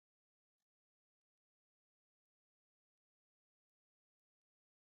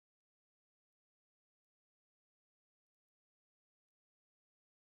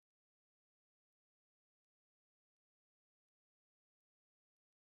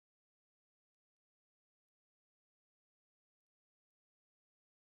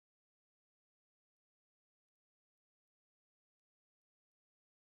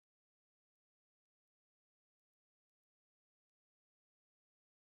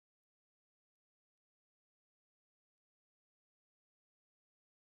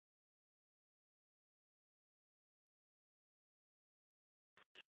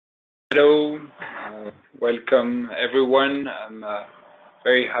Hello, welcome everyone. I'm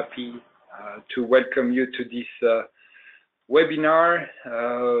very happy to welcome you to this webinar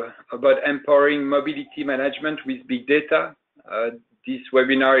about empowering mobility management with big data. This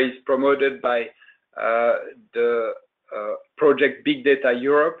webinar is promoted by the project Big Data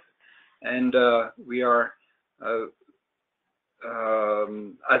Europe, and we are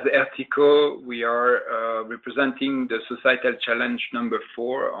as ERTICO, we are representing the societal challenge number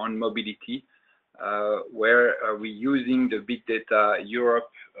 4 on mobility, where we're using the Big Data Europe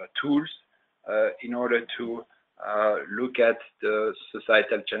tools in order to look at the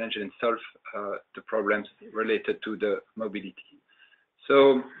societal challenge and solve the problems related to the mobility.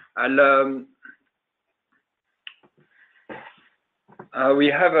 So we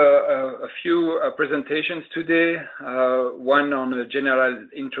have a few presentations today, one on a general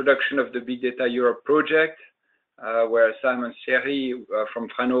introduction of the Big Data Europe project, where Simon Sherry from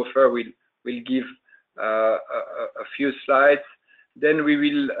Fraunhofer will give a few slides. Then we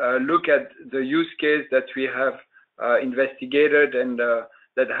will look at the use case that we have investigated and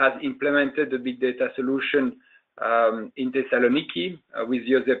that has implemented the big data solution in Thessaloniki with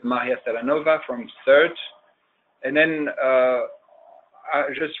Josep Maria Salanova from CERT. And then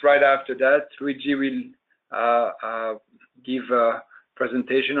just right after that, Luigi will give a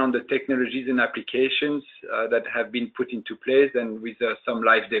presentation on the technologies and applications that have been put into place and with some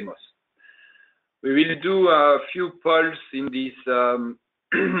live demos. We will do a few polls in this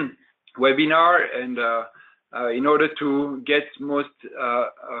webinar, and in order to get most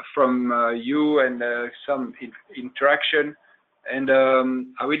from you and some interaction. And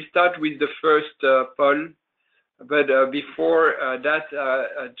I will start with the first poll. But before that,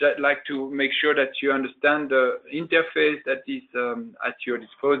 I'd just like to make sure that you understand the interface that is at your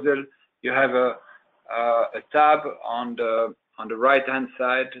disposal. You have a tab on the right-hand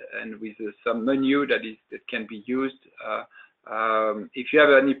side, and with some menu that can be used. If you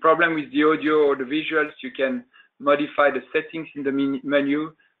have any problem with the audio or the visuals, you can modify the settings in the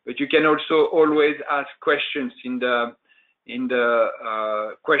menu. But you can also always ask questions in the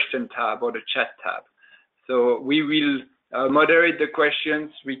question tab or the chat tab. So we will moderate the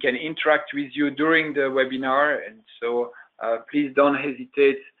questions. We can interact with you during the webinar, and so please don't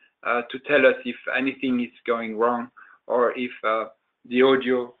hesitate to tell us if anything is going wrong or if the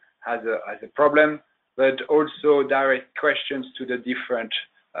audio has a problem, but also direct questions to the different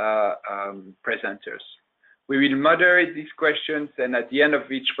presenters. We will moderate these questions, and at the end of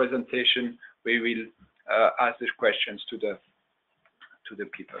each presentation, we will ask the questions to the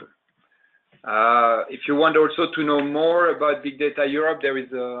people. If you want also to know more about Big Data Europe, there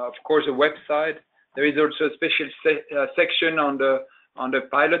is, of course, a website. There is also a special section on the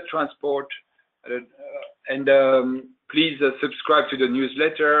pilot transport, and please subscribe to the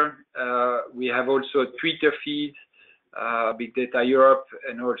newsletter. We have also a Twitter feed, Big Data Europe,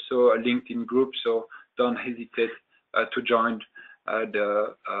 and also a LinkedIn group. So don't hesitate to join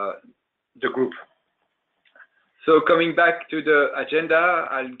the group. So coming back to the agenda,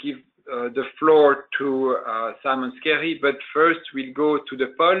 I'll give the floor to Simon Sherry, but first we'll go to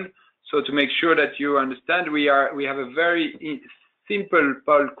the poll. So to make sure that you understand, we have a very simple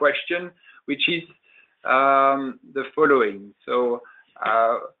poll question, which is the following. So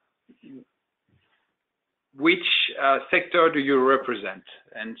which sector do you represent?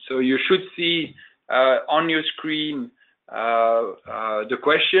 And so you should see on your screen the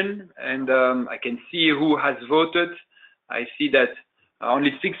question, and I can see who has voted. I see that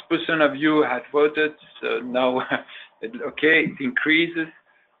only 6% of you have voted, so now, okay, it increases.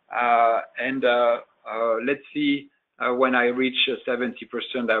 And let's see, when I reach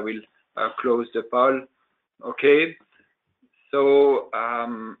 70%, I will close the poll. Okay, so a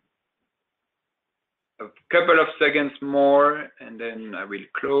couple of seconds more, and then I will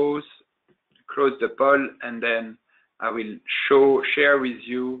close the poll, and then I will share with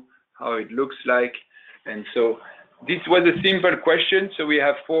you how it looks like. And so this was a simple question, so we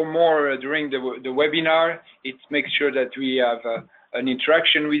have 4 more during the webinar. It makes sure that we have an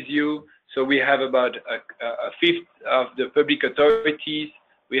interaction with you. So we have about a fifth of the public authorities.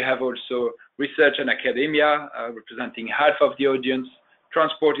 We have also research and academia, representing half of the audience,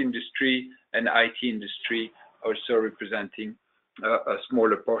 transport industry, and IT industry, also representing a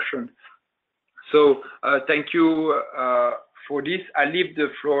smaller portion. So thank you for this. I leave the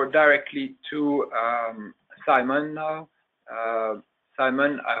floor directly to Simon now.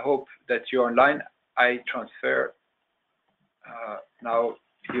 Simon, I hope that you're online. I transfer now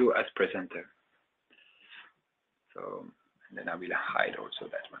you as presenter. So, and then I will hide also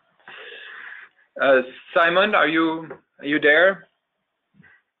that one. Simon, are you there?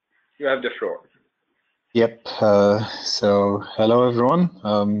 you have the floor. Yep. So hello, everyone.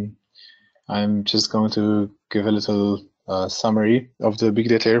 I'm just going to give a little summary of the Big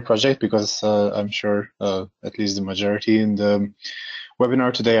Data Air project because I'm sure at least the majority in the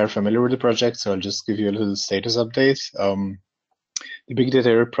webinar today are familiar with the project. So I'll just give you a little status update. The Big Data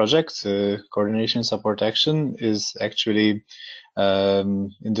Air project, Coordination Support Action, is actually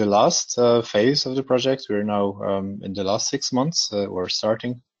in the last phase of the project. We're now in the last 6 months. We're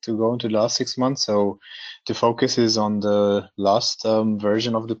starting to go into the last 6 months. So the focus is on the last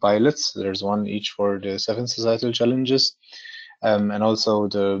version of the pilots. There's one each for the 7 societal challenges, and also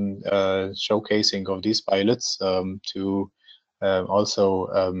the showcasing of these pilots to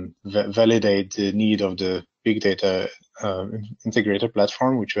also validate the need of the big data integrator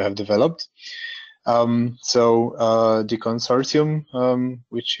platform, which we have developed. The consortium,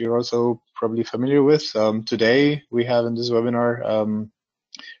 which you're also probably familiar with, today we have in this webinar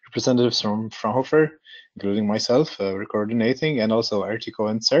representatives from Fraunhofer, including myself, coordinating, and also Artico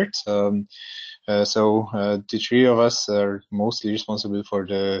and CERT. The three of us are mostly responsible for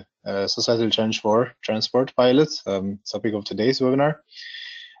the Societal Challenge 4 transport pilot, topic of today's webinar.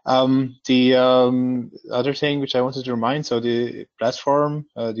 The other thing which I wanted to remind, so the platform,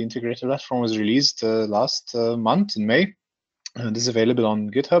 the integrated platform was released last month in May. This is available on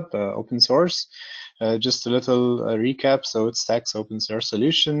GitHub, open source. Just a little recap. So it stacks open source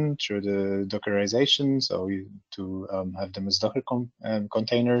solution through the Dockerization. So to have them as Docker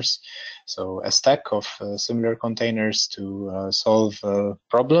containers. So a stack of similar containers to solve a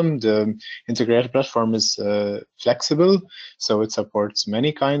problem. The integrated platform is flexible. So it supports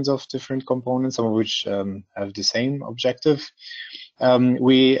many kinds of different components, some of which have the same objective.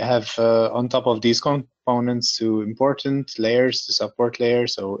 We have on top of these components two important layers, the support layer,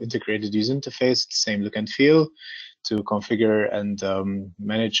 so integrated user interface, the same look and feel to configure and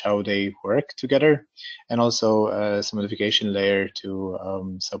manage how they work together, and also a simplification layer to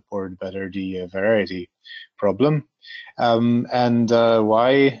support better the variety problem.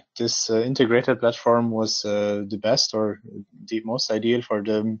 Why this integrated platform was the best or the most ideal for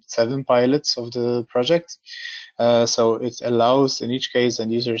the 7 pilots of the project. So it allows, in each case,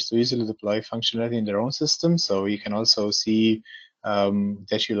 end users to easily deploy functionality in their own system. So you can also see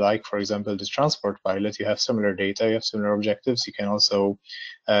that you like, for example, the transport pilot, you have similar data, you have similar objectives. You can also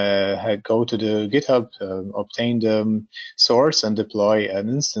go to the GitHub, obtain the source, and deploy an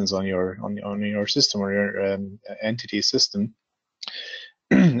instance on your system or your entity system.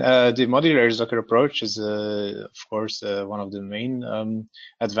 The modular Docker approach is, of course, one of the main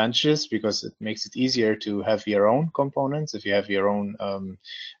advantages because it makes it easier to have your own components. If you have your own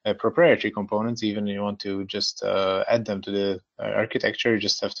proprietary components, even if you want to just add them to the architecture, you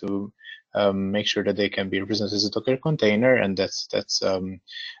just have to make sure that they can be represented as a Docker container, and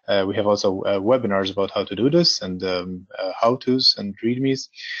we have also webinars about how to do this and how-tos and readmes.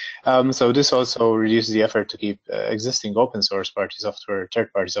 So this also reduces the effort to keep existing open source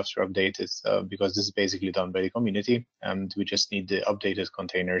third-party software updated because this is basically done by the community, and we just need the updated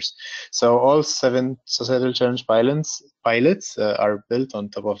containers. So all 7 Societal Challenge pilots are built on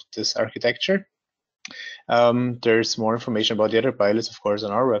top of this architecture. There's more information about the other pilots, of course,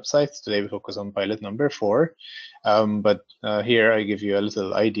 on our website. Today we focus on pilot number 4, but here I give you a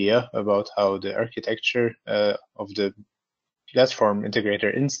little idea about how the architecture of the platform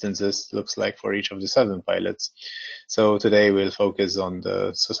integrator instances looks like for each of the 7 pilots. So today we'll focus on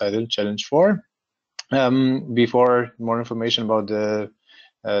the Societal Challenge 4. Before more information about the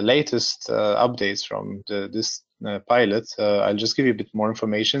latest updates from this pilot, I'll just give you a bit more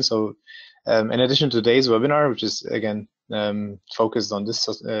information. So in addition to today's webinar, which is again focused on this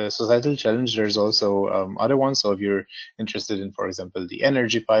societal challenge, there's also other ones. So if you're interested in, for example, the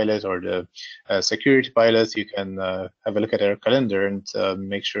energy pilot or the security pilot, you can have a look at our calendar and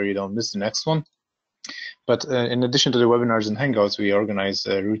make sure you don't miss the next one. But in addition to the webinars and hangouts we organize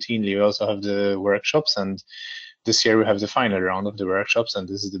routinely, we also have the workshops, and this year we have the final round of the workshops, and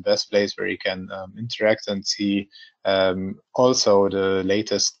this is the best place where you can interact and see also the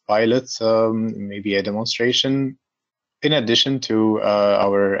latest pilots, maybe a demonstration, in addition to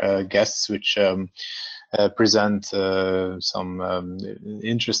our guests, which present some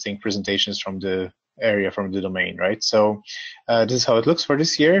interesting presentations from the area, from the domain, right? So this is how it looks for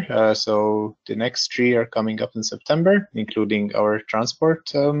this year. So the next 3 are coming up in September, including our transport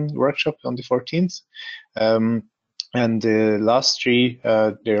workshop on the 14th. And the last 3,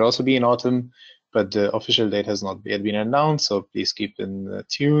 they'll also be in autumn, but the official date has not yet been announced. So please keep in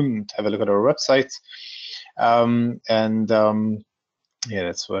tune, have a look at our website. Yeah,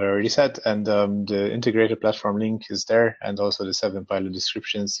 that's what I already said. And the integrated platform link is there, and also the 7 pilot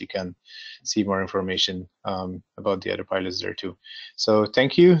descriptions. You can see more information about the other pilots there too. So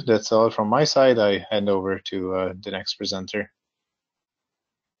thank you. That's all from my side. I hand over to the next presenter.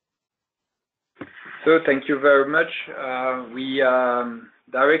 So thank you very much. We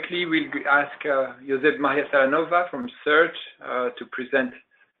directly will ask Josep Maria Salanova from CERT to present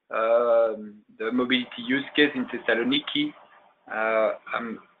the mobility use case in Thessaloniki.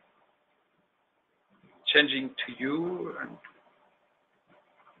 I'm changing to you,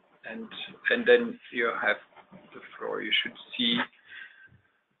 and then you have the floor. You should see.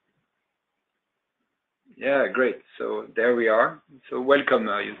 Yeah, great. So there we are. So welcome,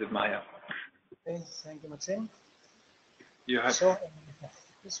 Josep Maria. Okay, thank you, Maxime. You have. So,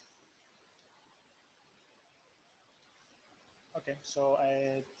 okay, so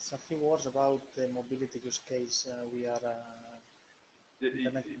it's a few words about the mobility use case we are.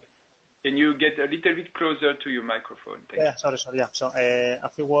 Can you get a little bit closer to your microphone? Thank you. Sorry. Yeah. So a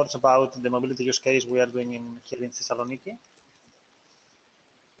few words about the mobility use case we are doing here in Thessaloniki.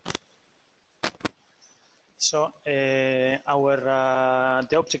 So the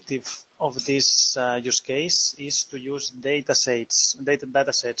objective of this use case is to use data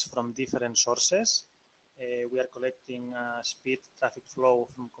sets from different sources. We are collecting speed, traffic flow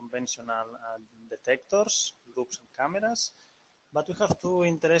from conventional detectors, loops, and cameras. But we have two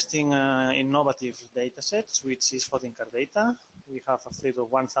interesting innovative data sets, which is floating car data. We have a fleet of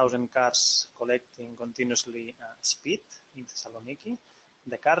 1,000 cars collecting continuously speed in Thessaloniki.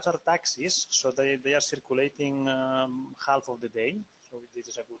 The cars are taxis, so they are circulating half of the day. So this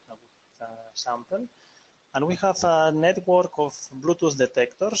is a good sample. And we have a network of Bluetooth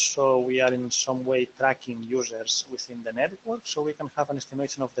detectors, so we are in some way tracking users within the network, so we can have an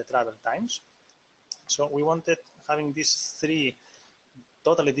estimation of the travel times. So we wanted, having these three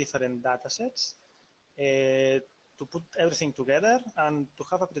totally different data sets, to put everything together and to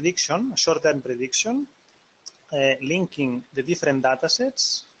have a prediction, a short-term prediction, linking the different data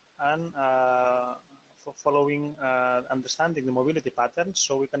sets and following, understanding the mobility patterns,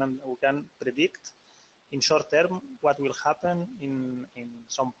 so we can predict in short term what will happen in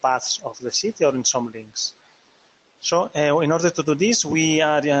some paths of the city or in some links. So in order to do this, we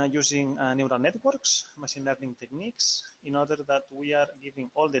are using neural networks, machine learning techniques, in order that we are giving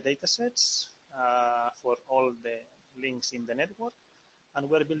all the data sets for all the links in the network, and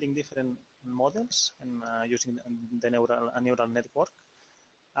we're building different models and using the neural network,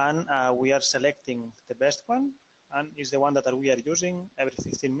 and we are selecting the best one, and is the one that we are using every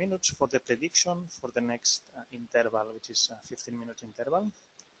 15 minutes for the prediction for the next interval, which is a 15-minute interval.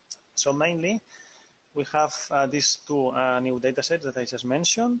 So mainly, we have these two new data sets that I just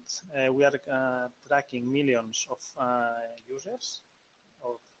mentioned. We are tracking millions of users,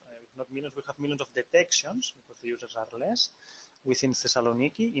 or not millions, we have millions of detections, because the users are less, within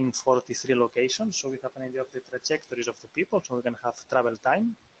Thessaloniki in 43 locations. So we have an idea of the trajectories of the people, so we can have travel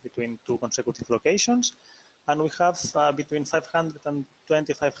time between two consecutive locations. And we have between 500 and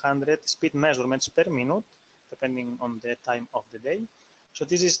 2,500 speed measurements per minute, depending on the time of the day. So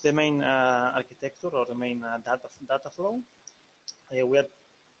this is the main architecture, or the main data flow.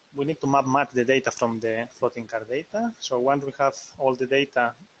 We need to map the data from the floating car data. So once we have all the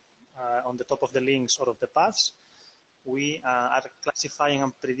data on the top of the links or of the paths, we are classifying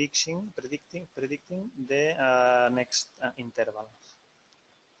and predicting the next interval.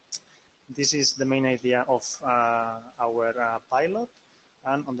 This is the main idea of our pilot.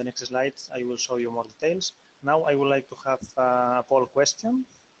 And on the next slide, I will show you more details. Now I would like to have a poll question,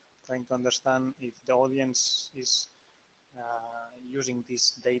 trying to understand if the audience is using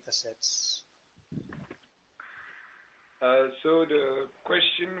these data sets. So the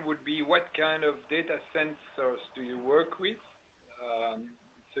question would be, what kind of data sensors do you work with?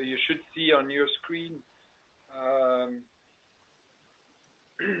 So you should see on your screen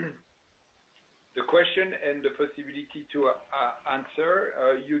the question and the possibility to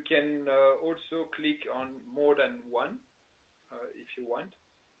answer. You can also click on more than one if you want.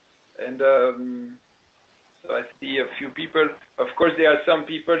 And so I see a few people. Of course, there are some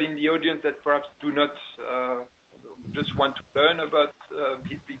people in the audience that perhaps do not just want to learn about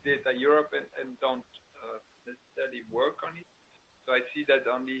Big Data Europe and don't necessarily work on it. So I see that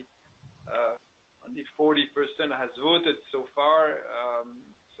only 40% has voted so far.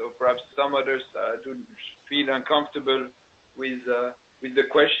 So perhaps some others do feel uncomfortable with the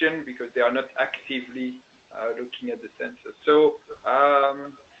question because they are not actively looking at the sensor. So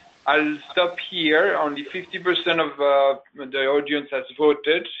I'll stop here. Only 50% of the audience has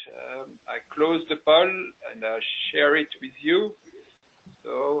voted. I close the poll and I'll share it with you.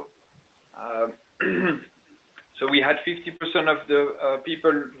 So, so we had 50% of the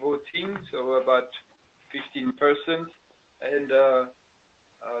people voting, so about 15%, and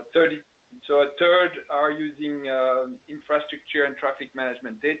 30. So a third are using infrastructure and traffic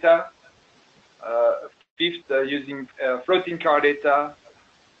management data. Fifth using floating car data.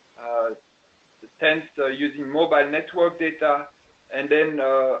 The 10th using mobile network data, and then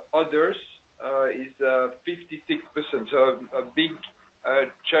others is 56%. So a big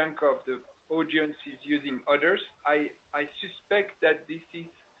chunk of the audience is using others. I suspect that this is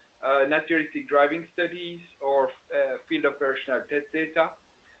naturalistic driving studies or field operational test data,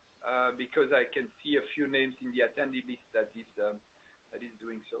 because I can see a few names in the attendee list that is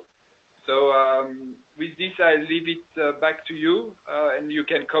doing so. So with this, I leave it back to you, and you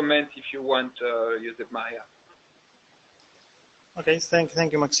can comment if you want, Josep Maria. Okay,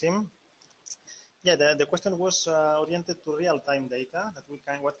 thank you, Maxime. Yeah, the question was oriented to real-time data.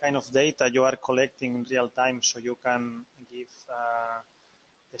 What kind of data you are collecting in real time, so you can give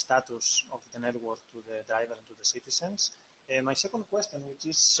the status of the network to the driver and to the citizens. My second question, which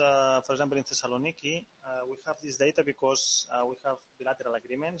is, for example, in Thessaloniki, we have this data because we have bilateral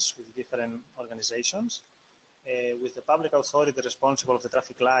agreements with different organizations. With the public authority responsible for the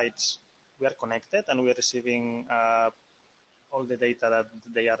traffic lights, we are connected and we are receiving all the data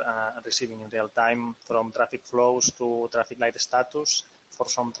that they are receiving in real time, from traffic flows to traffic light status for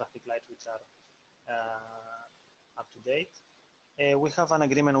some traffic lights which are up to date. We have an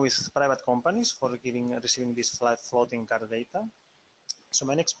agreement with private companies for receiving this floating car data. So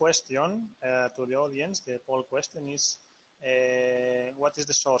my next question to the audience, the poll question is, what is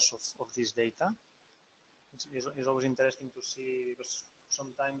the source of this data? It's always interesting to see, because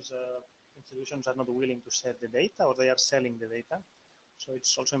sometimes institutions are not willing to share the data, or they are selling the data. So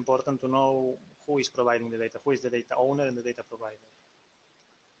it's also important to know who is providing the data, who is the data owner and the data provider.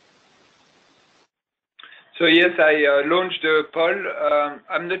 So yes, I launched a poll.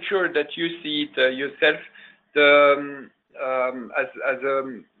 I'm not sure that you see it yourself,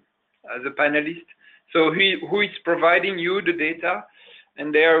 as a panelist. So who is providing you the data?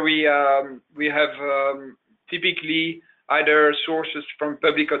 And there we have typically either sources from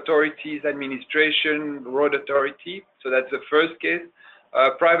public authorities, administration, road authority. So that's the first case.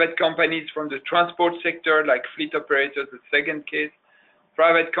 Private companies from the transport sector, like fleet operators, the second case.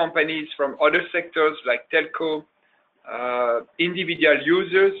 Private companies from other sectors like telco, individual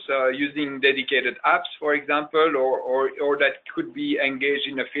users using dedicated apps, for example, or that could be engaged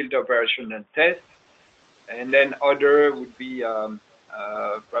in a field operation and test. And then other would be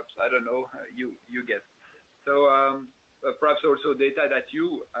perhaps, I don't know, you guess. So perhaps also data that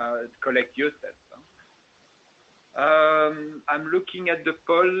you collect yourself. I'm looking at the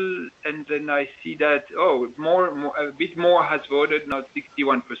poll, and then I see that a bit more has voted, now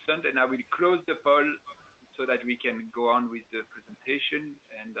 61%, and I will close the poll so that we can go on with the presentation,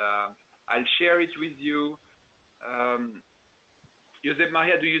 and I'll share it with you. Josep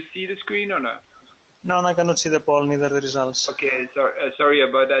Maria, do you see the screen or not? No, I cannot see the poll, neither the results. Okay, sorry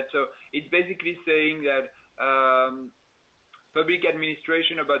about that. So it's basically saying that public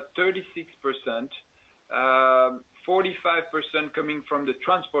administration about 36%. 45% coming from the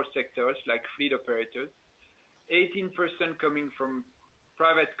transport sectors like fleet operators, 18% coming from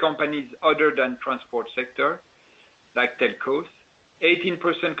private companies other than transport sector like telcos,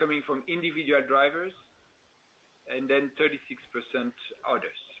 18% coming from individual drivers, and then 36%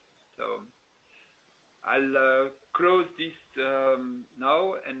 others. So I'll close this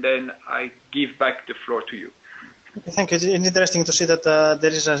now, and then I give back the floor to you. Thank you. It's interesting to see that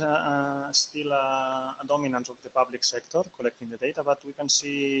there is still a dominance of the public sector collecting the data, but we can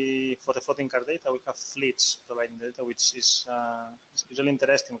see for the floating car data, we have fleets providing the data, which is really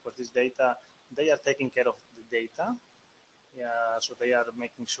interesting because this data, they are taking care of the data. Yeah, so they are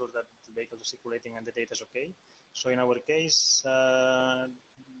making sure that the vehicles are circulating and the data is okay. So in our case,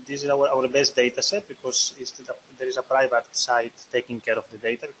 this is our best data set because there is a private side taking care of the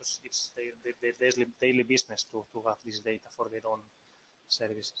data because it's their daily business to have this data for their own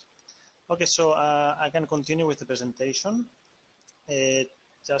services. Okay, so I can continue with the presentation.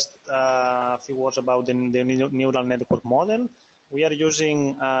 Just a few words about the neural network model. We are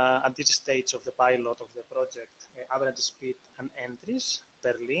using, at this stage of the pilot of the project, average speed and entries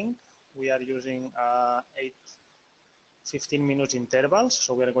per link. We are using 15-minute intervals,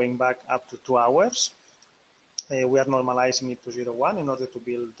 so we are going back up to 2 hours. We are normalizing it to 0.1 in order to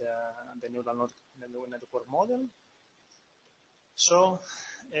build the neural network model. So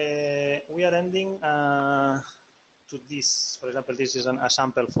we are ending to this. For example, this is a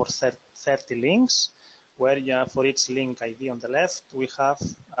sample for 30 links. where for each link ID on the left, we have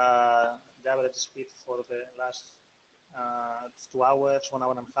the average speed for the last 2 hours, 1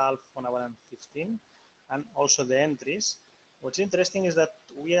 hour and a half, 1 hour and 15, and also the entries. What's interesting is that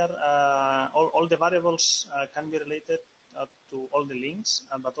we are all the variables can be related to all the links,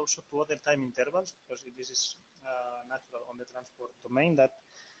 but also to other time intervals, because this is natural on the transport domain that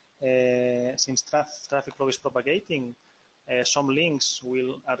since traffic flow is propagating, some links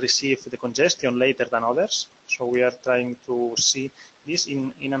will receive the congestion later than others. So we are trying to see this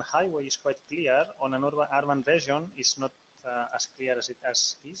in a highway is quite clear. On an urban region, it's not as clear as it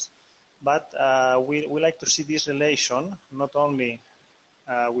is. But we like to see this relation not only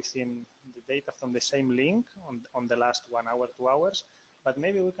within the data from the same link on the last 1 hour, 2 hours, but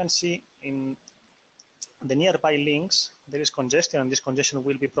maybe we can see in the nearby links there is congestion, and this congestion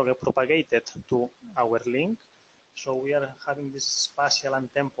will be propagated to our link. So we are having this spatial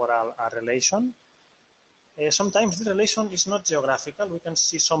and temporal relation. Sometimes the relation is not geographical. We can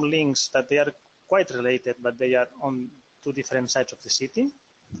see some links that they are quite related, but they are on 2 different sides of the city.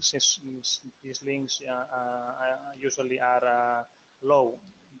 Since these links usually are low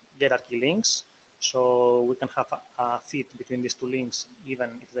hierarchy links, so we can have a fit between these 2 links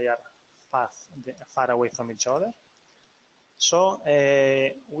even if they are far away from each other. So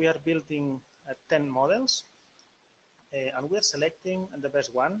we are building 10 models, and we are selecting the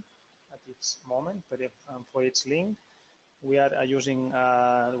best one at each moment for each link. We are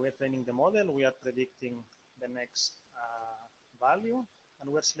we are training the model, we are predicting the next value,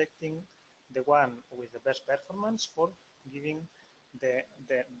 and we're selecting the one with the best performance for giving the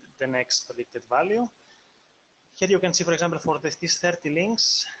next predicted value. Here you can see, for example, for these 30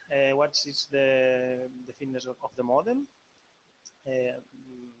 links, what is the fitness of the model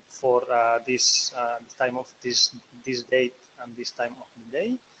for this time of this date and this time of the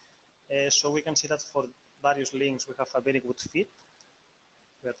day. So we can see that for various links we have a very good fit.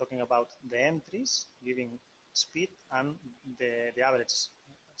 We are talking about the entries giving speed and the average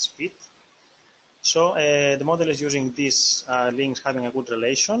speed. So the model is using these links having a good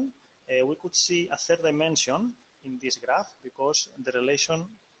relation. We could see a third dimension in this graph because the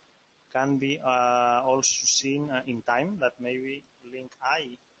relation can be also seen in time, that maybe link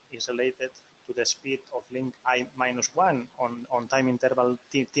I is related to the speed of link I minus 1 on time interval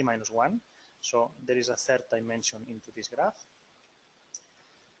t minus 1. So there is a third dimension into this graph.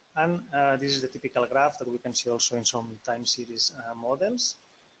 And this is the typical graph that we can see also in some time series models,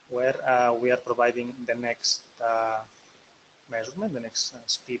 where we are providing the next measurement, the next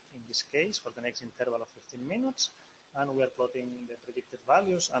speed in this case, for the next interval of 15 minutes. And we are plotting the predicted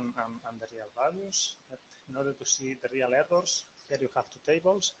values and the real values. But in order to see the real errors, here you have 2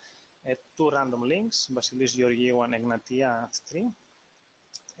 tables, 2 random links, Vasilis Georgiou and Egnatia 3,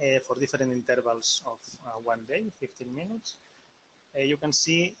 for different intervals of 1 day, 15 minutes. You can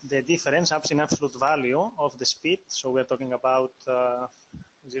see the difference in absolute value of the speed. So we're talking about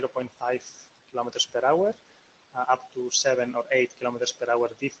 0.5 kilometers per hour, up to 7 or 8 kilometers per hour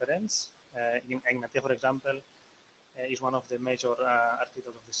difference. In Egnatia, for example, is one of the major arteries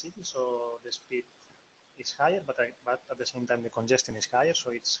of the city, so the speed is higher, but at the same time the congestion is higher,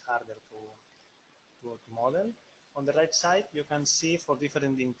 so it's harder to model. On the right side, you can see for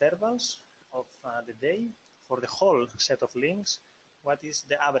different intervals of the day, for the whole set of links, what is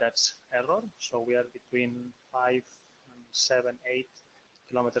the average error. So we are between 5, 7, 8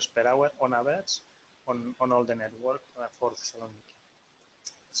 kilometers per hour on average on all the network for Thessaloniki.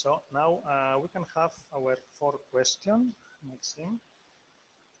 So now we can have our 4th question, Maxim,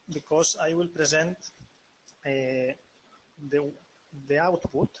 because I will present the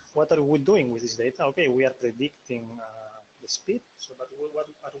output. What are we doing with this data? Okay, we are predicting the speed. So, but what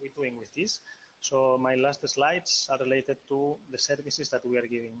are we doing with this? So my last slides are related to the services that we are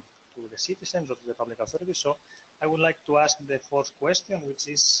giving to the citizens or to the public authorities. So I would like to ask the 4th question, which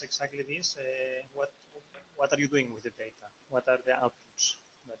is exactly this: what are you doing with the data? What are the outputs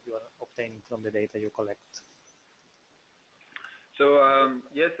that you are obtaining from the data you collect? So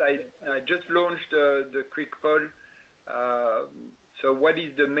yes, I just launched the quick poll. So what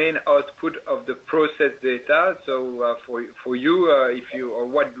is the main output of the processed data? So for you, if you, or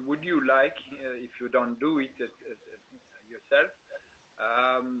what would you like if you don't do it yourself?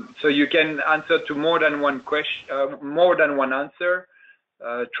 So you can answer to more than one question, more than one answer.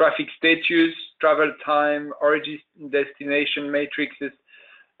 Traffic status, travel time, origin destination matrices,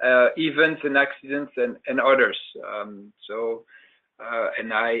 events and accidents, and others.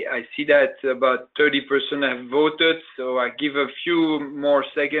 And I see that about 30% have voted, so I give a few more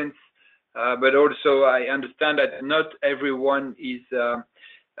seconds. But also I understand that not everyone is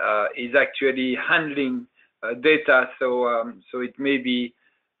actually handling data. So so it may be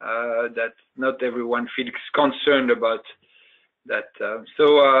that not everyone feels concerned about that.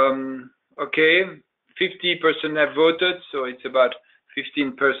 Okay, 50% have voted, so it's about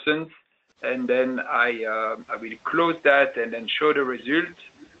 15%. And then I will close that and then show the result,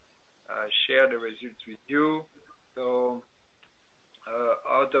 share the results with you. So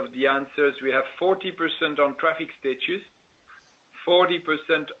out of the answers, we have 40% on traffic status,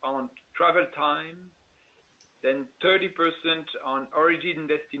 40% on travel time, then 30% on origin and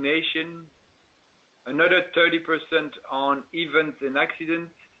destination, another 30% on events and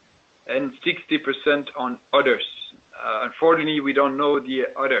accidents, and 60% on others. Unfortunately, we don't know the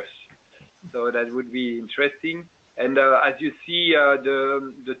others, so that would be interesting. And as you see,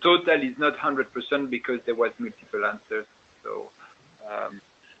 the total is not 100% because there was multiple answers. So,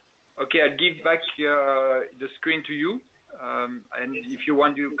 okay, I'll give back the screen to you, and if you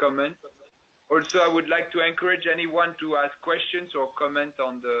want to comment. Also, I would like to encourage anyone to ask questions or comment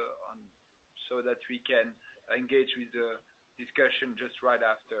so that we can engage with the discussion just right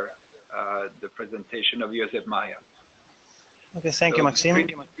after the presentation of Josep Maria. Okay, thank you, Maxime.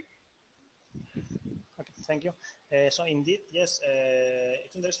 Okay, thank you. So indeed, yes,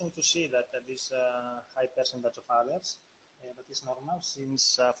 it's interesting to see that this high percentage of alerts, but it's normal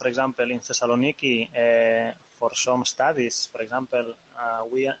since, for example, in Thessaloniki, for some studies, for example,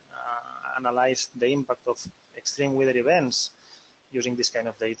 we analyzed the impact of extreme weather events using this kind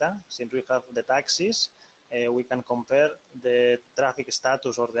of data. Since we have the taxis, we can compare the traffic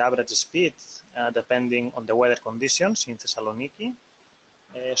status or the average speed depending on the weather conditions in Thessaloniki.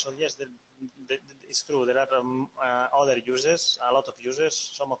 So yes, it's true. There are other users, a lot of users,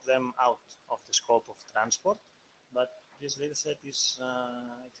 some of them out of the scope of transport, but this dataset is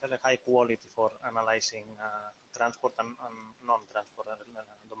it has a high quality for analyzing transport and non-transport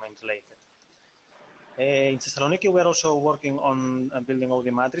domain related. In Thessaloniki, we are also working on building all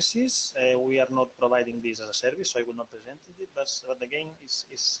the matrices. We are not providing this as a service, so I will not present it. But again,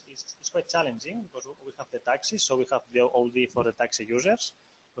 it's quite challenging because we have the taxis, so we have the OD for the taxi users.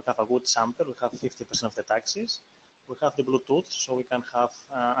 We have a good sample. We have 50% of the taxis. We have the Bluetooth, so we can have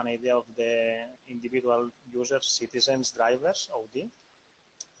an idea of the individual users, citizens, drivers, OD.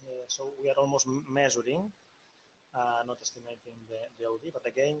 So we are almost measuring. Not estimating the OD, but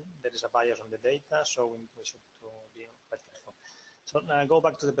again, there is a bias on the data, so we should be quite careful. So go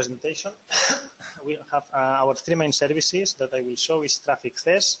back to the presentation. We have our three main services that I will show is Traffic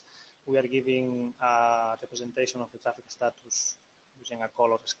Thes. We are giving a representation of the traffic status using a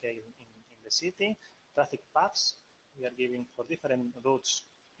color scale in the city. Traffic Paths, we are giving for different routes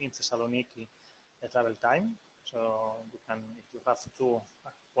in Thessaloniki the travel time. So you can, if you have two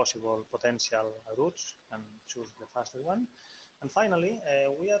possible potential routes, you can choose the faster one. And finally,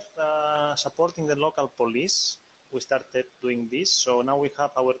 we are supporting the local police. We started doing this, so now we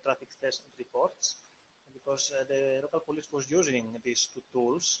have our traffic test reports because the local police was using these two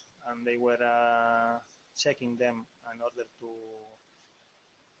tools and they were checking them in order to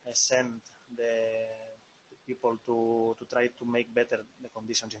send the people to try to make better the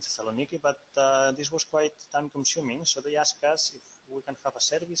conditions in Thessaloniki, but this was quite time consuming, so they asked us if we can have a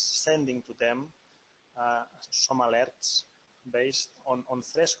service sending to them some alerts based on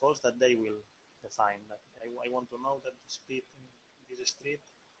thresholds that they will define. Like, I want to know that the speed in this street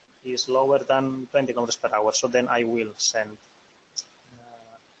is lower than 20 kilometers per hour, so then I will send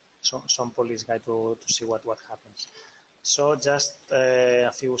some police guy to see what happens. So just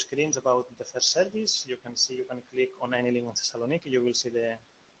a few screens about the first service. You can see, you can click on any link on Thessaloniki. You will see the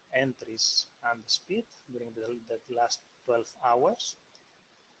entries and the speed during the last 12 hours.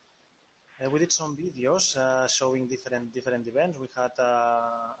 We did some videos showing different events. We had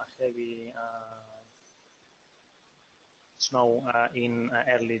a heavy snow in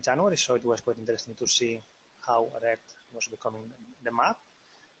early January, so it was quite interesting to see how red was becoming the map.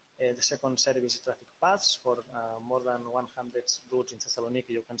 The second service is Traffic Paths. For more than 100 routes in Thessaloniki,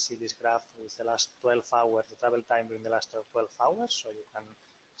 you can see this graph with the last 12 hours, the travel time during the last 12 hours, so you can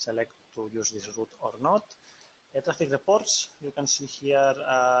select to use this route or not. Traffic reports, you can see here,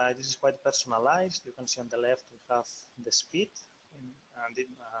 this is quite personalized. You can see on the left we have the speed in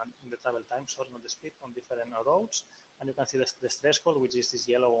the travel time, sorry, not the speed, on different roads. And you can see the threshold, which is this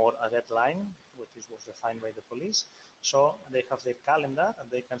yellow or a red line, which was defined by the police. So they have their calendar,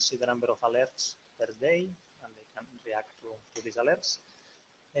 and they can see the number of alerts per day, and they can react to these alerts.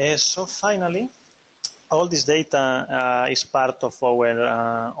 So finally, all this data is part of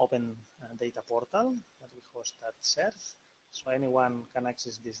our open data portal that we host at CERF. So anyone can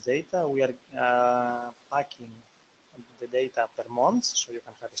access this data. We are packing the data per month, so you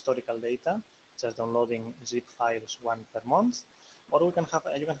can have historical data, just downloading zip files one per month, or you can have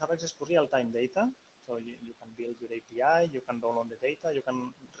access to real-time data. So you can build your API, you can download the data, you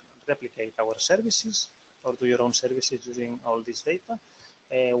can replicate our services or do your own services using all this data.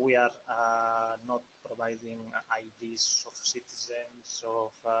 We are not providing IDs of citizens,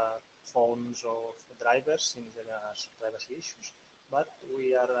 of phones, of drivers in there are privacy issues. But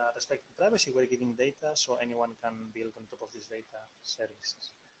we are respecting privacy, we're giving data so anyone can build on top of this data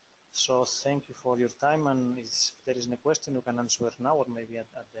services. So thank you for your time, and if there is a question, you can answer now or maybe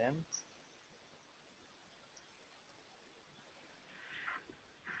at the end.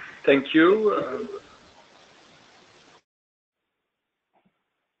 Thank you.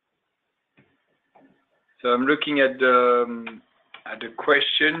 So I'm looking at the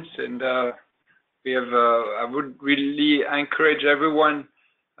questions, and we have. I would really encourage everyone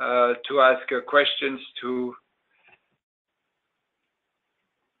to ask questions.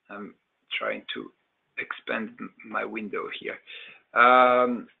 I'm trying to expand my window here.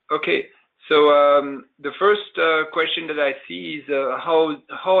 Okay. So the first question that I see is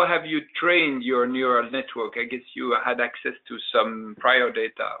how have you trained your neural network? I guess you had access to some prior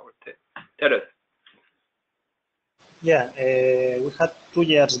data. Or tell us. Yeah, we had 2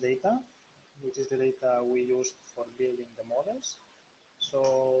 years data, which is the data we used for building the models.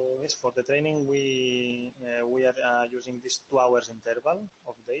 So yes, for the training we are using this 2 hours interval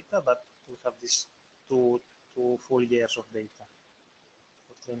of data, but we have this two full years of data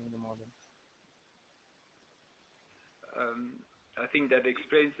for training the model. I think that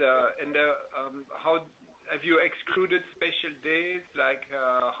explains. How have you excluded special days like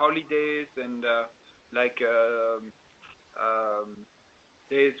holidays and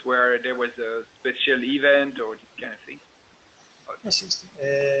days where there was a special event or this kind of thing? Yes,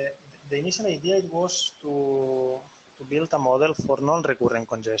 the initial idea it was to build a model for non-recurrent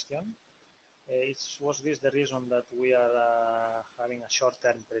congestion. It was this the reason that we are having a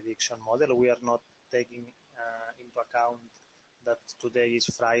short-term prediction model. We are not taking into account that today is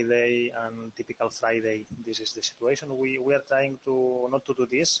Friday and typical Friday, this is the situation. We are trying to not to do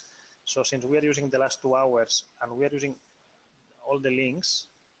this. So since we are using the last 2 hours and we are using all the links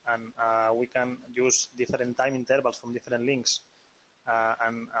and we can use different time intervals from different links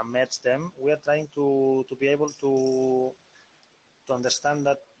and match them, we are trying to be able to understand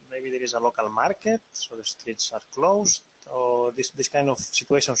that maybe there is a local market, so the streets are closed, or this kind of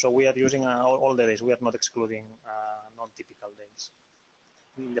situation. So we are using all the days. We are not excluding non-typical days.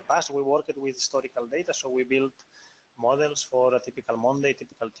 In the past, we worked with historical data, so we built models for a typical Monday,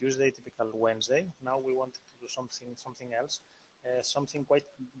 typical Tuesday, typical Wednesday. Now we want to do something else, something quite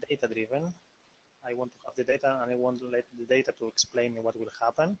data-driven. I want to have the data, and I want to let the data to explain what will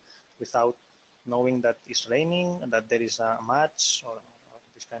happen without knowing that it's raining, that there is a match, or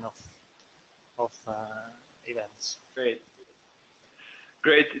this kind of events. Great.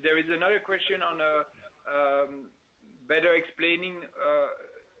 There is another question on better explaining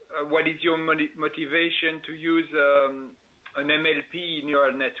what is your motivation to use an MLP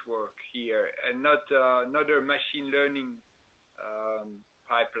neural network here and not another machine learning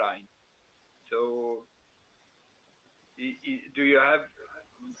pipeline. So, do you have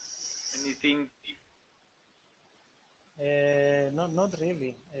anything? Not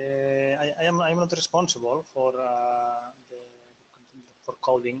really. I'm not responsible for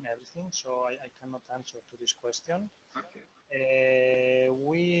coding everything, so I cannot answer to this question. Okay.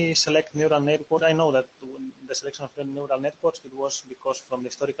 We select neural network. I know that the selection of the neural networks, it was because from the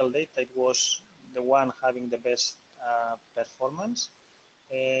historical data, it was the one having the best performance.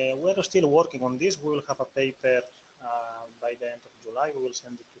 We're still working on this. We will have a paper by the end of July. We will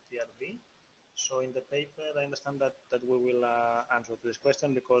send it to TRB. So in the paper, I understand that we will answer to this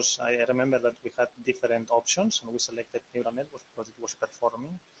question, because I remember that we had different options and we selected neural networks because it was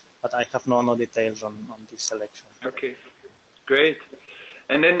performing, but I have no details on this selection. Okay, great.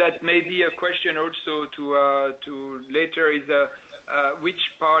 And then that may be a question also to later is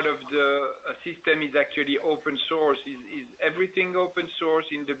which part of the system is actually open source? Is everything open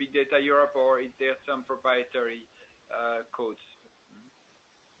source in the Big Data Europe, or is there some proprietary codes?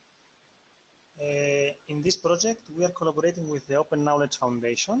 In this project, we are collaborating with the Open Knowledge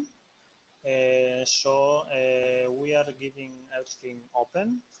Foundation. We are giving everything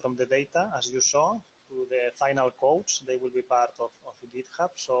open, from the data, as you saw, to the final codes. They will be part of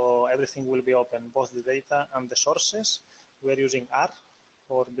GitHub, so everything will be open, both the data and the sources. We are using R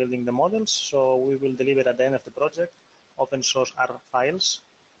for building the models, so we will deliver at the end of the project open source R files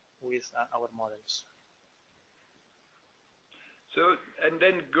with our models. So, and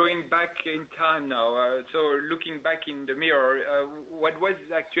then going back in time now, so looking back in the mirror, what was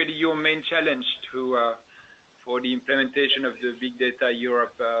actually your main challenge to for the implementation of the Big Data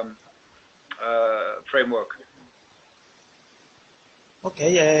Europe framework?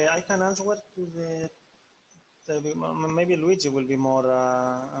 Okay, I can answer to maybe Luigi will be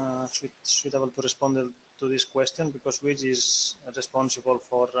more suitable to respond to this question, because Luigi is responsible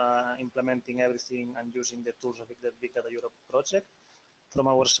for implementing everything and using the tools of the Big Data Europe project. From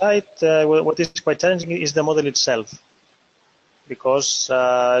our side, what is quite challenging is the model itself, because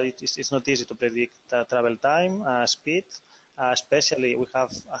it's not easy to predict travel time, speed, especially we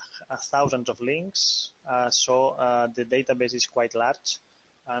have thousands of links, so the database is quite large,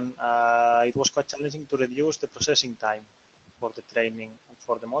 and it was quite challenging to reduce the processing time for the training and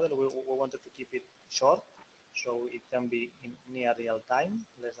for the model. We wanted to keep it short, so it can be in near real time,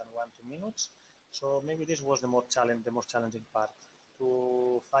 less than 1-2 minutes. So maybe this was the most challenging part,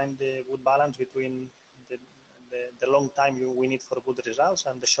 to find the good balance between the long time we need for good results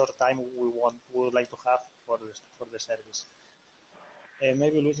and the short time we would like to have for the service.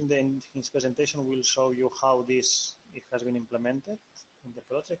 Maybe Luis in his presentation will show you how it has been implemented in the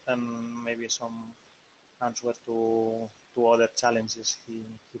project, and maybe some answer to other challenges he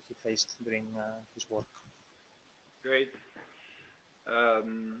faced during his work. Great.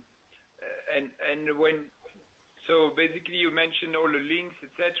 And when, so basically you mentioned all the links,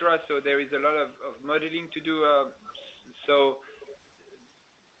 etc. So there is a lot of modeling to do. So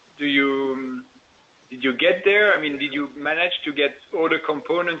did you get there? I mean, did you manage to get all the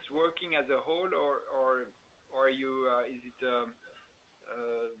components working as a whole, or is it a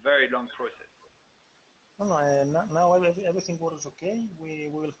very long process? No, now everything works okay. We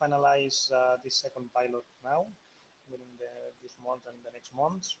will finalize this second pilot now, within this month and the next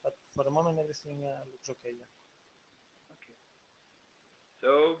months. But for the moment, everything looks okay. Yeah. Okay.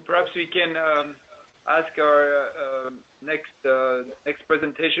 So perhaps we can ask our next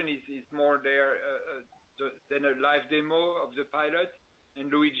presentation is more there than a live demo of the pilot,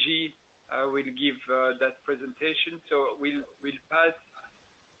 and Luigi will give that presentation. So we'll pass.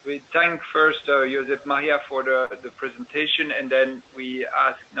 We thank first Josep Maria for the presentation, and then we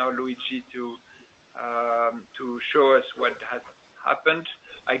ask now Luigi to show us what has happened.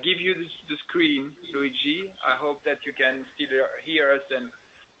 I give you the screen, Luigi. I hope that you can still hear us, and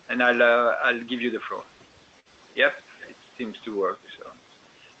I'll give you the floor. Yep, it seems to work. So,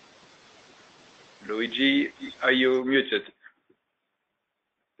 Luigi, are you muted?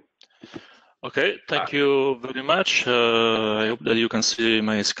 Okay, thank you very much. I hope that you can see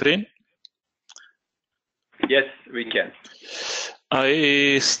my screen. Yes, we can.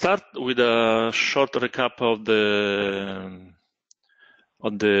 I start with a short recap of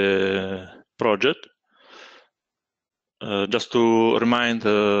the project, just to remind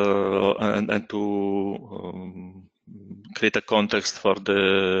and to create a context for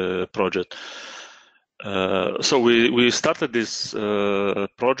the project. So we started this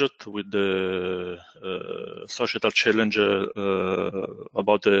project with the societal challenge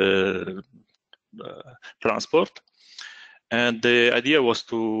about the transport, and the idea was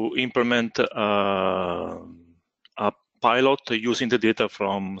to implement a pilot using the data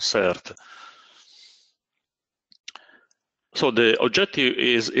from CERT. So the objective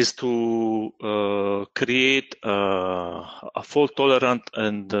is to create a fault-tolerant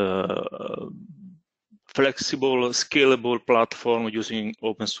and flexible, scalable platform using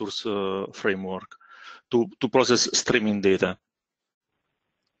open source framework to process streaming data.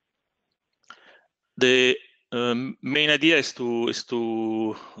 The main idea is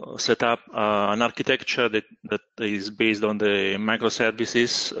to set up an architecture that is based on the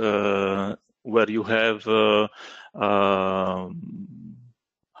microservices, where you have a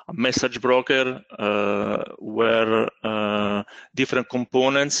message broker where different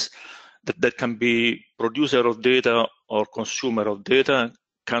components that can be producer of data or consumer of data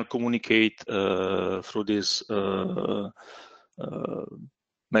can communicate through this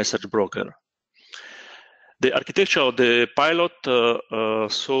message broker. The architecture of the pilot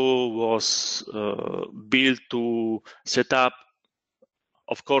was built to set up,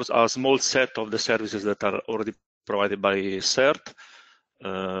 of course, a small set of the services that are already provided by CERT.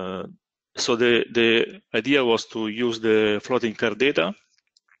 So the idea was to use the floating curve data,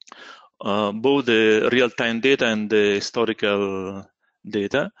 both the real-time data and the historical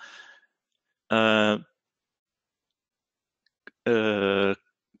data,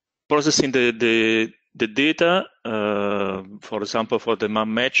 processing the data, for example, for the map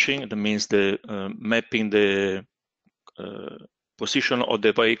matching. That means the mapping the position of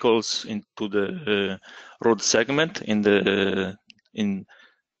the vehicles into the road segment in the in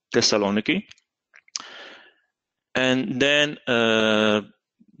Thessaloniki. And then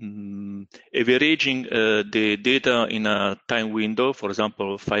averaging the data in a time window, for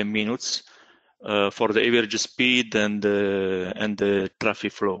example, 5 minutes, for the average speed and the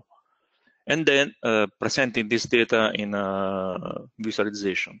traffic flow. And then presenting this data in a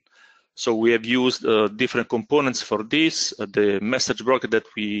visualization. So we have used different components for this. The message broker that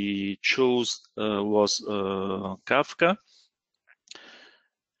we chose was Kafka.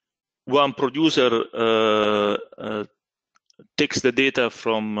 One producer takes the data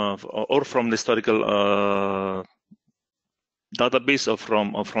from the historical database or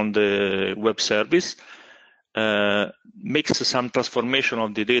from the web service, makes some transformation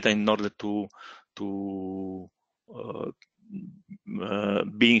of the data in order to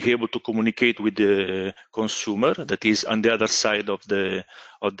being able to communicate with the consumer that is on the other side of the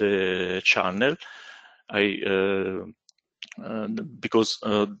channel. Because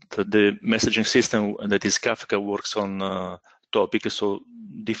the messaging system that is Kafka works on topic, so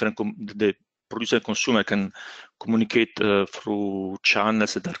the producer and consumer can communicate through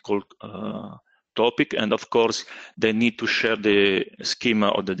channels that are called topic, and of course they need to share the schema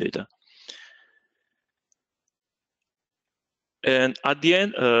of the data. And at the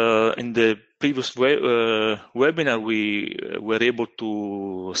end, in the previous webinar, we were able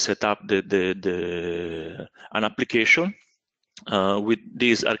to set up an application with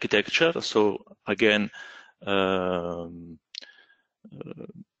this architecture. So again,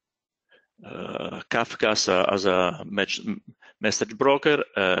 Kafka as a message broker,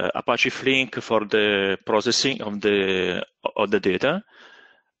 Apache Flink for the processing of the data.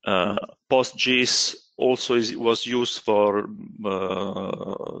 PostGIS also was used for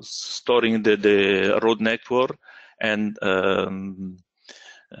storing the road network and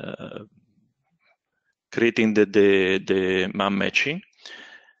creating the map matching.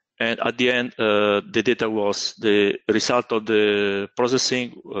 And at the end, the data was, the result of the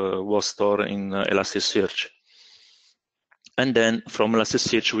processing was stored in Elasticsearch. And then from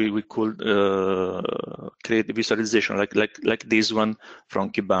Elasticsearch, we could create a visualization like this one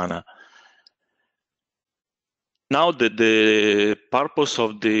from Kibana. Now the purpose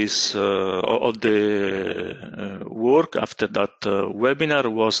of this work after that webinar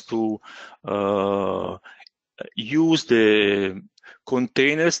was to use the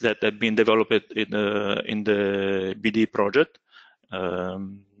containers that have been developed in the BD project,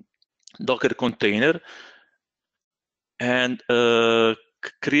 Docker container, and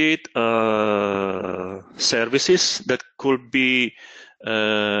create services that could be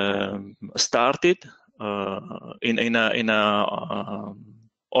started in a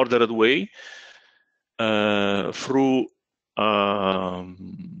ordered way through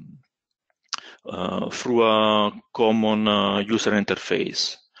a common user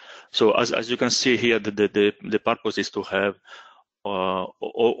interface. So as you can see here, the purpose is to have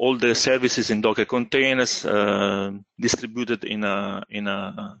all the services in Docker containers distributed in a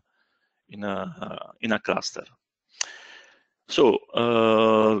cluster. So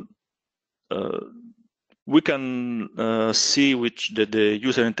we can see which the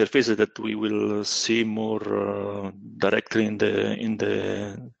user interfaces that we will see more directly in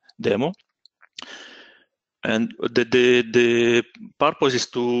the demo. And the purpose is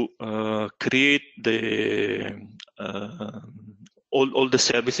to create all the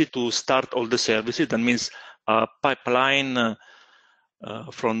services, to start all the services. That means a pipeline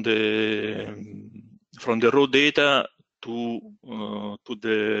from the raw data to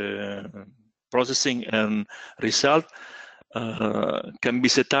the processing and result can be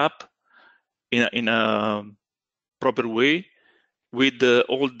set up in a proper way with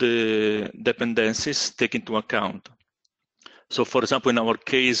all the dependencies taken into account. So, for example, in our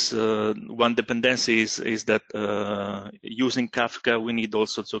case, one dependency is that using Kafka, we need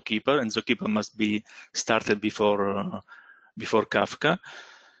also Zookeeper, and Zookeeper must be started before Kafka.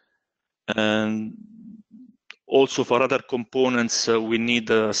 And also for other components, we need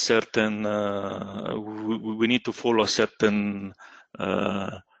a certain, we need to follow a certain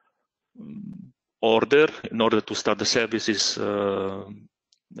order in order to start the services,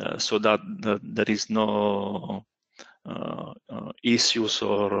 so that there is no issues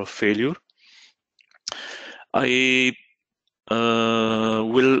or failure. I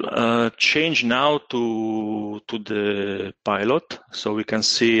will change now to the pilot so we can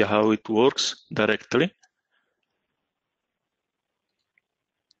see how it works directly.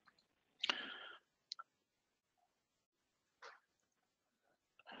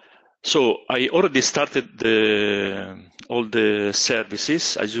 So I already started all the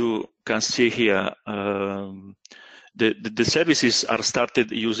services. As you can see here, the services are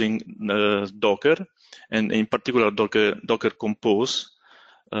started using Docker, and in particular Docker Compose,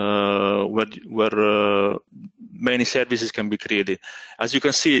 where many services can be created. As you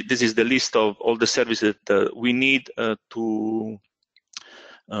can see, this is the list of all the services that we need to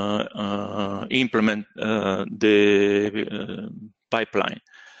implement the pipeline.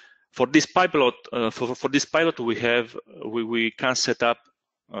 For this pilot, we can set up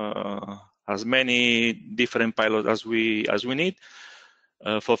as many different pilots as we need.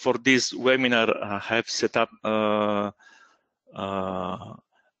 For this webinar, I have set up a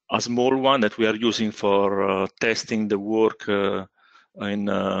small one that we are using for testing the work in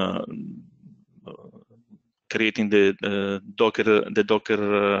creating the Docker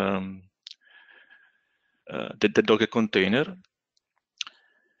container.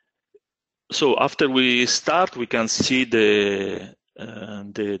 So after we start, we can see the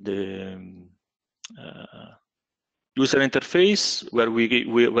user interface where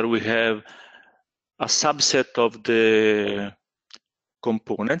we have a subset of the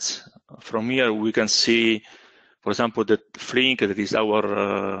components. From here, we can see, for example, that Flink, that is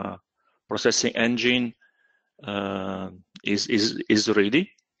our processing engine, is ready.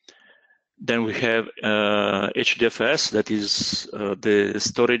 Then we have HDFS, that is the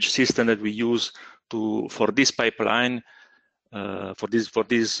storage system that we use for this pipeline, for this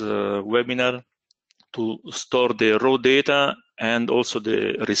webinar, to store the raw data and also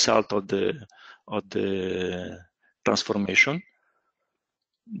the result of the transformation.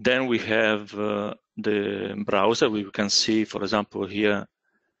 Then we have the browser. We can see, for example, here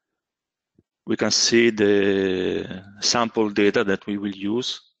we can see the sample data that we will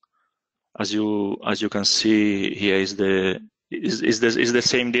use. As you can see here is the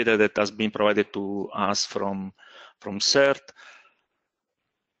same data that has been provided to us from CERT,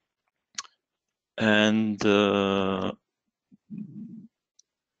 and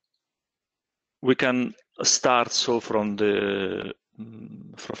we can start from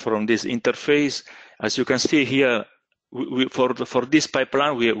this interface. As you can see here, for this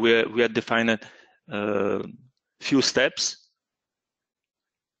pipeline we have defined few steps.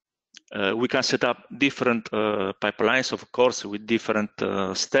 We can set up different pipelines, of course, with different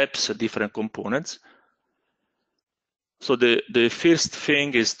steps, different components. So the first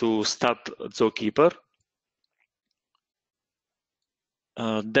thing is to start Zookeeper.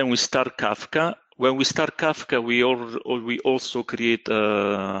 Then we start Kafka. When we start Kafka, we also create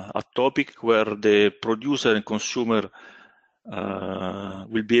a topic where the producer and consumer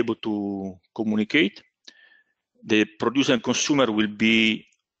will be able to communicate. The producer and consumer will be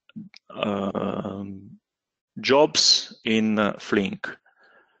jobs in Flink.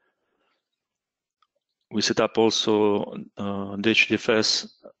 We set up also the HDFS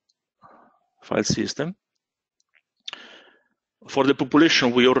file system. For the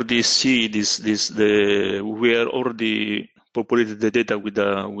population, we already see we are already populated the data with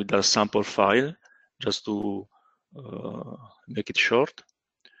a sample file, just to make it short.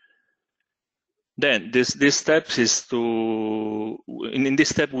 Then this steps is in this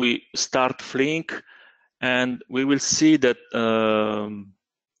step we start Flink, and we will see that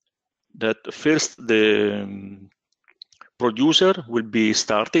that first the producer will be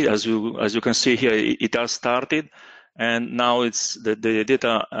started. As you can see here, it has started, and now it's the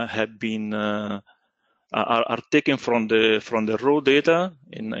data have been are taken from the raw data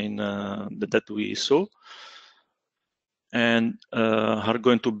that we saw, and are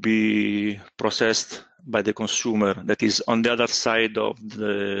going to be processed by the consumer that is on the other side of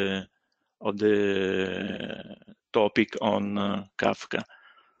the topic on Kafka.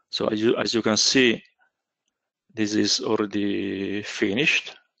 So as you can see, this is already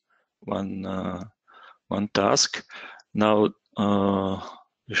finished, one task. Now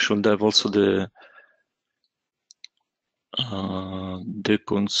we should have also the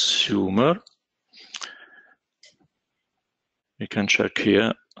consumer. We can check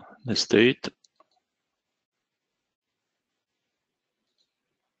here the state.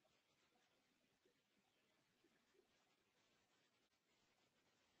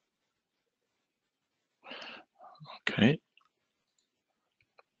 Okay.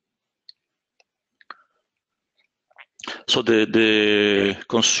 So the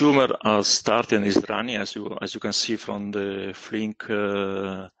consumer has started and is running, as you can see from the Flink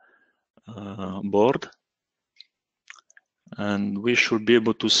board, and we should be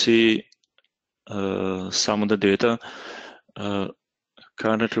able to see some of the data.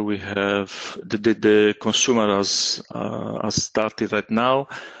 Currently, we have the consumer has started right now.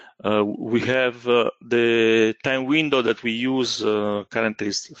 We have the time window that we use currently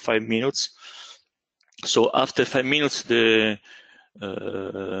is 5 minutes. So after 5 minutes, the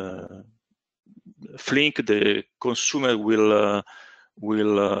Flink, the consumer will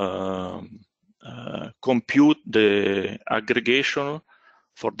compute the aggregation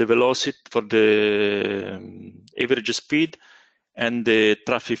for the velocity, for the average speed, and the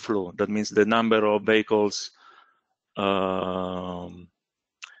traffic flow. That means the number of vehicles in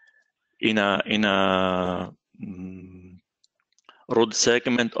a road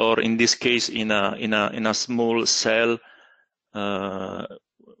segment, or in this case, in a small cell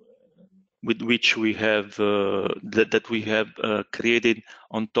with which we have that we have created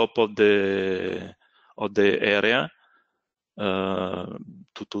on top of the area to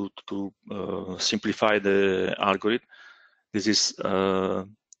simplify the algorithm. This is a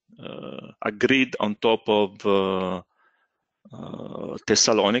grid on top of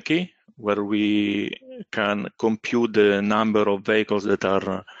Thessaloniki, where we can compute the number of vehicles that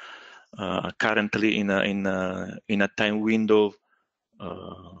are currently in a time window,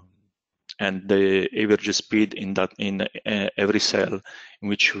 and the average speed in every cell in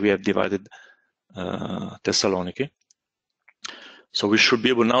which we have divided Thessaloniki. So we should be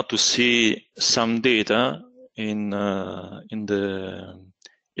able now to see some data in the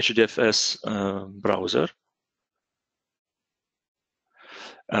HDFS browser.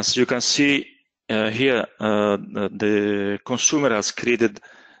 As you can see here, the consumer has created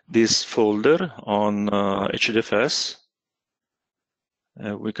this folder on HDFS.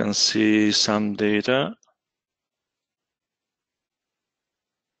 We can see some data.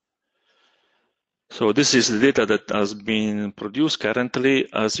 So this is the data that has been produced currently.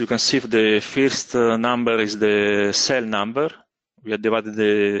 As you can see, the first number is the cell number. We have divided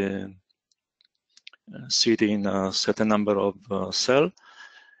the city in a certain number of cells.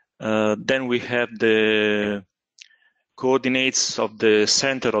 Then we have the coordinates of the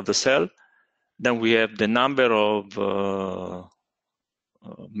center of the cell. Then we have the number of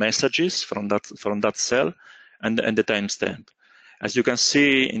messages from that cell, and the timestamp. As you can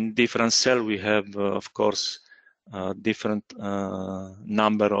see, in different cells, we have, of course, different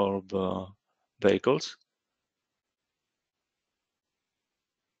number of vehicles.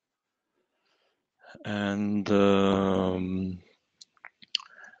 And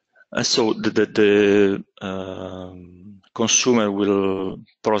so the consumer will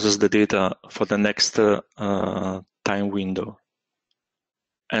process the data for the next time window,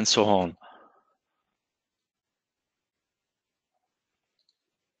 and so on.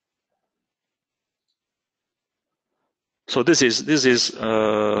 So this is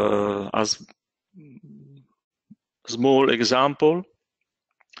a small example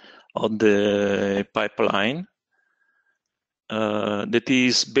of the pipeline that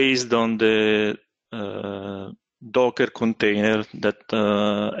is based on the Docker container that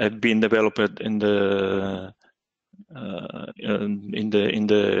have been developed in the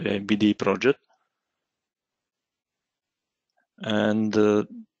BD project. And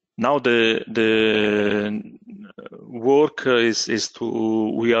now the work is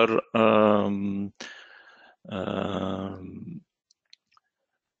to, we are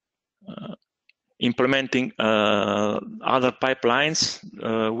implementing other pipelines.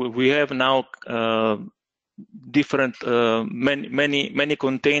 We have now different many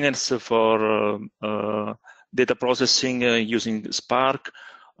containers for data processing using Spark,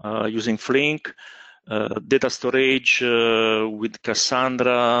 using Flink, data storage with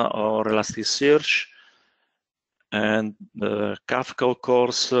Cassandra or Elasticsearch, and Kafka, of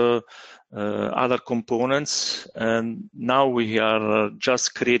course, other components. And now we are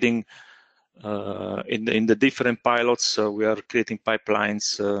just creating in the different pilots, we are creating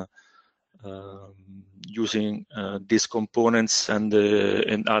pipelines using these components and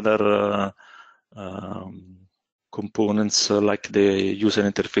other components like the user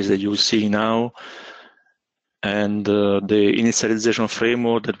interface that you see now, and the initialization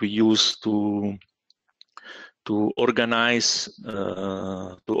framework that we use to organize,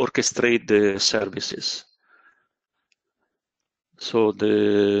 to orchestrate the services. So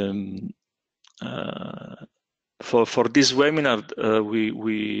for this webinar, we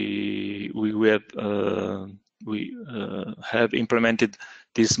have implemented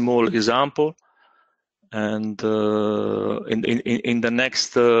this small example, and in the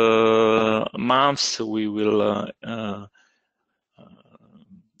next months we will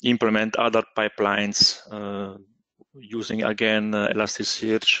implement other pipelines using again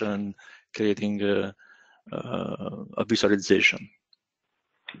Elasticsearch and creating a visualization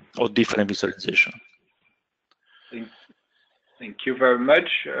or different visualization. Thank you very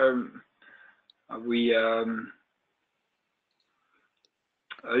much.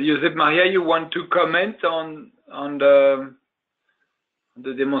 Josep Maria, you want to comment on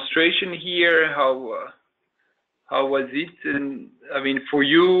the demonstration here? How was it? And I mean, for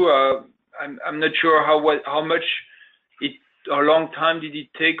you, I'm not sure how long time did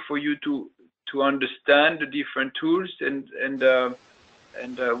it take for you to understand the different tools, and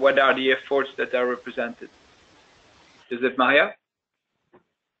what are the efforts that are represented? Josep Maria?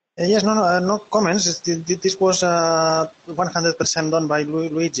 Yes, no comments. This was 100% done by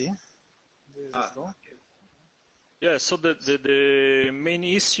Luigi. Okay. Yeah, so the main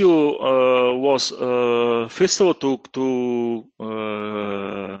issue was first of all to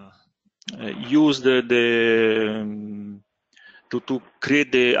use to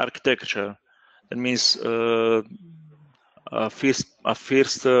create the architecture. That means a first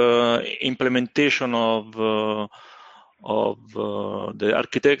implementation of the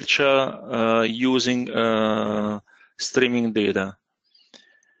architecture using streaming data.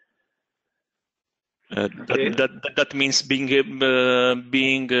 Okay. That means being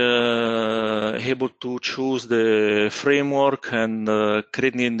able to choose the framework and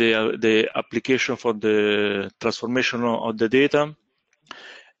creating the application for the transformation of the data.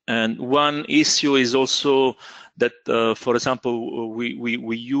 And one issue is also that, for example,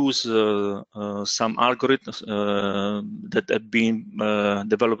 we use some algorithms that have been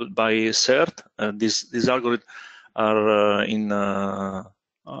developed by CERT. These algorithms are in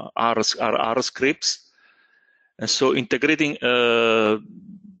R scripts, and so integrating the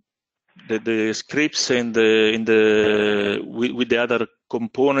scripts with the other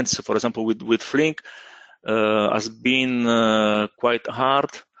components, for example, with Flink, has been quite hard.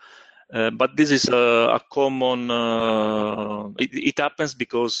 But this is a common. It happens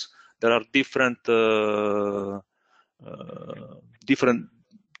because there are different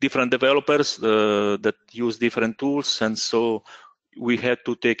developers that use different tools, and so we had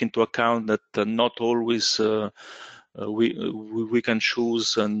to take into account that not always we can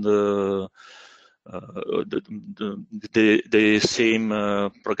choose and the same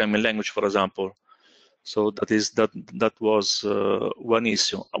programming language, for example. So that was one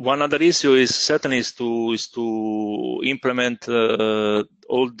issue. One other issue is certainly to implement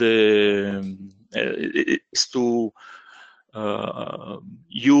all the to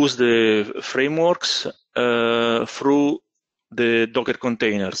use the frameworks through the Docker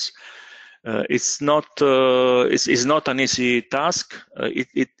containers. It's not an easy task.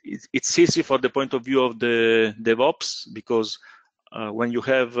 It's easy for the point of view of the DevOps, because when you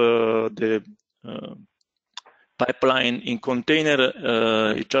have the pipeline in container,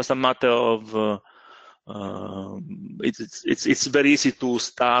 it's just a matter of it's very easy to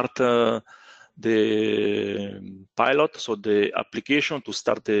start the pilot, so the application, to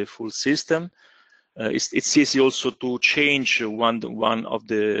start the full system. It's easy also to change one of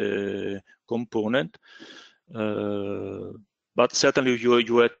the component, but certainly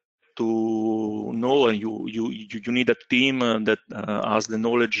you have to know, and you need a team that has the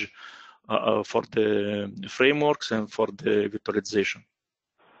knowledge for the frameworks and for the virtualization.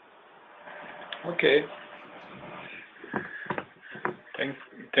 Okay.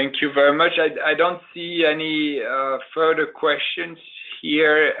 Thank you very much. I don't see any further questions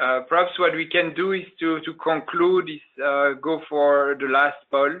here. Perhaps what we can do is to conclude is go for the last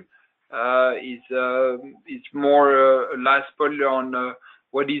poll. It's more a last poll on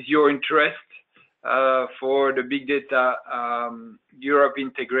what is your interest for the Big Data Europe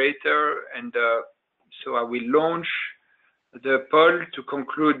Integrator, and so I will launch the poll to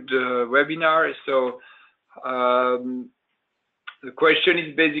conclude the webinar. So the question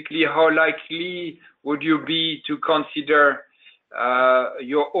is basically, how likely would you be to consider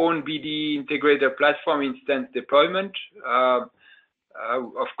your own BDE integrator platform instance deployment?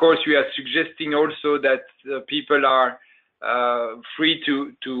 Of course, we are suggesting also that people are free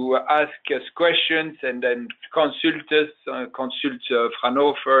to ask us questions and then consult us, consult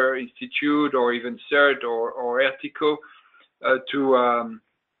Fraunhofer Institute or even CERT or Ertico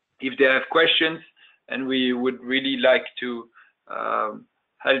if they have questions, and we would really like to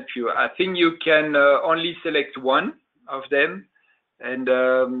help you. I think you can only select one of them, and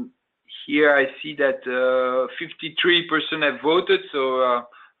here I see that 53% have voted, so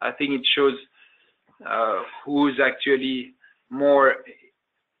I think it shows who's actually more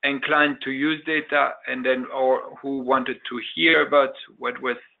inclined to use data, and then or who wanted to hear about what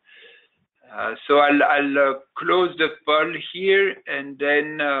was. So I'll close the poll here, and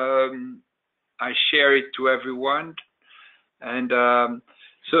then I share it to everyone. And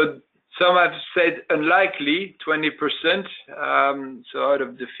so some have said unlikely, 20%. So out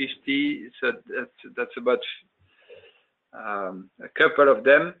of the 50, so that's about a couple of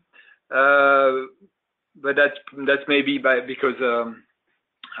them, but that's maybe because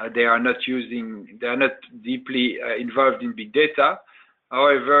they are not deeply involved in big data.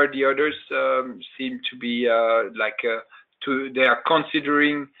 However, the others seem to be they are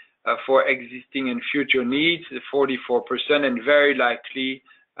considering for existing and future needs 44%, and very likely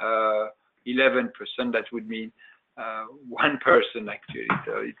 11%. That would mean 1 person actually.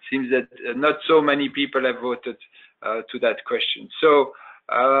 So it seems that not so many people have voted to that question. So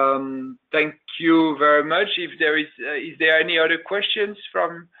thank you very much. If there is there any other questions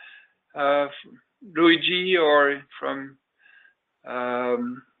from Luigi or from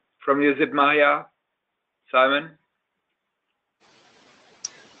Josep Maria, Simon?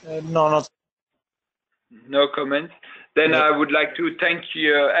 No. No comments. Then I would like to thank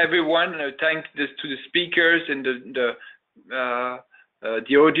you, everyone. Thank to the speakers and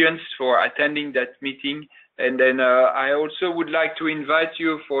the audience for attending that meeting. And then I also would like to invite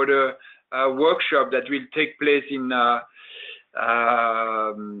you for the workshop that will take place in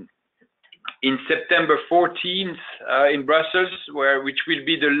September 14th in Brussels, which will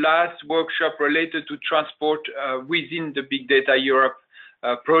be the last workshop related to transport within the Big Data Europe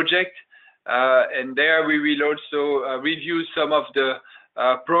project. And there we will also review some of the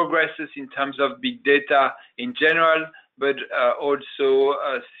progresses in terms of big data in general, but also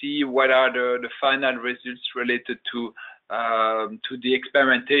see what are the final results related to the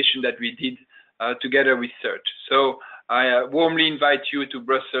experimentation that we did together with CERT. So I warmly invite you to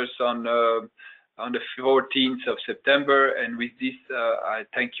Brussels on the 14th of September. And with this, I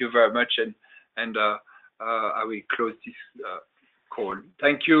thank you very much, and I will close this call.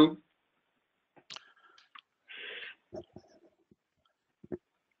 Thank you.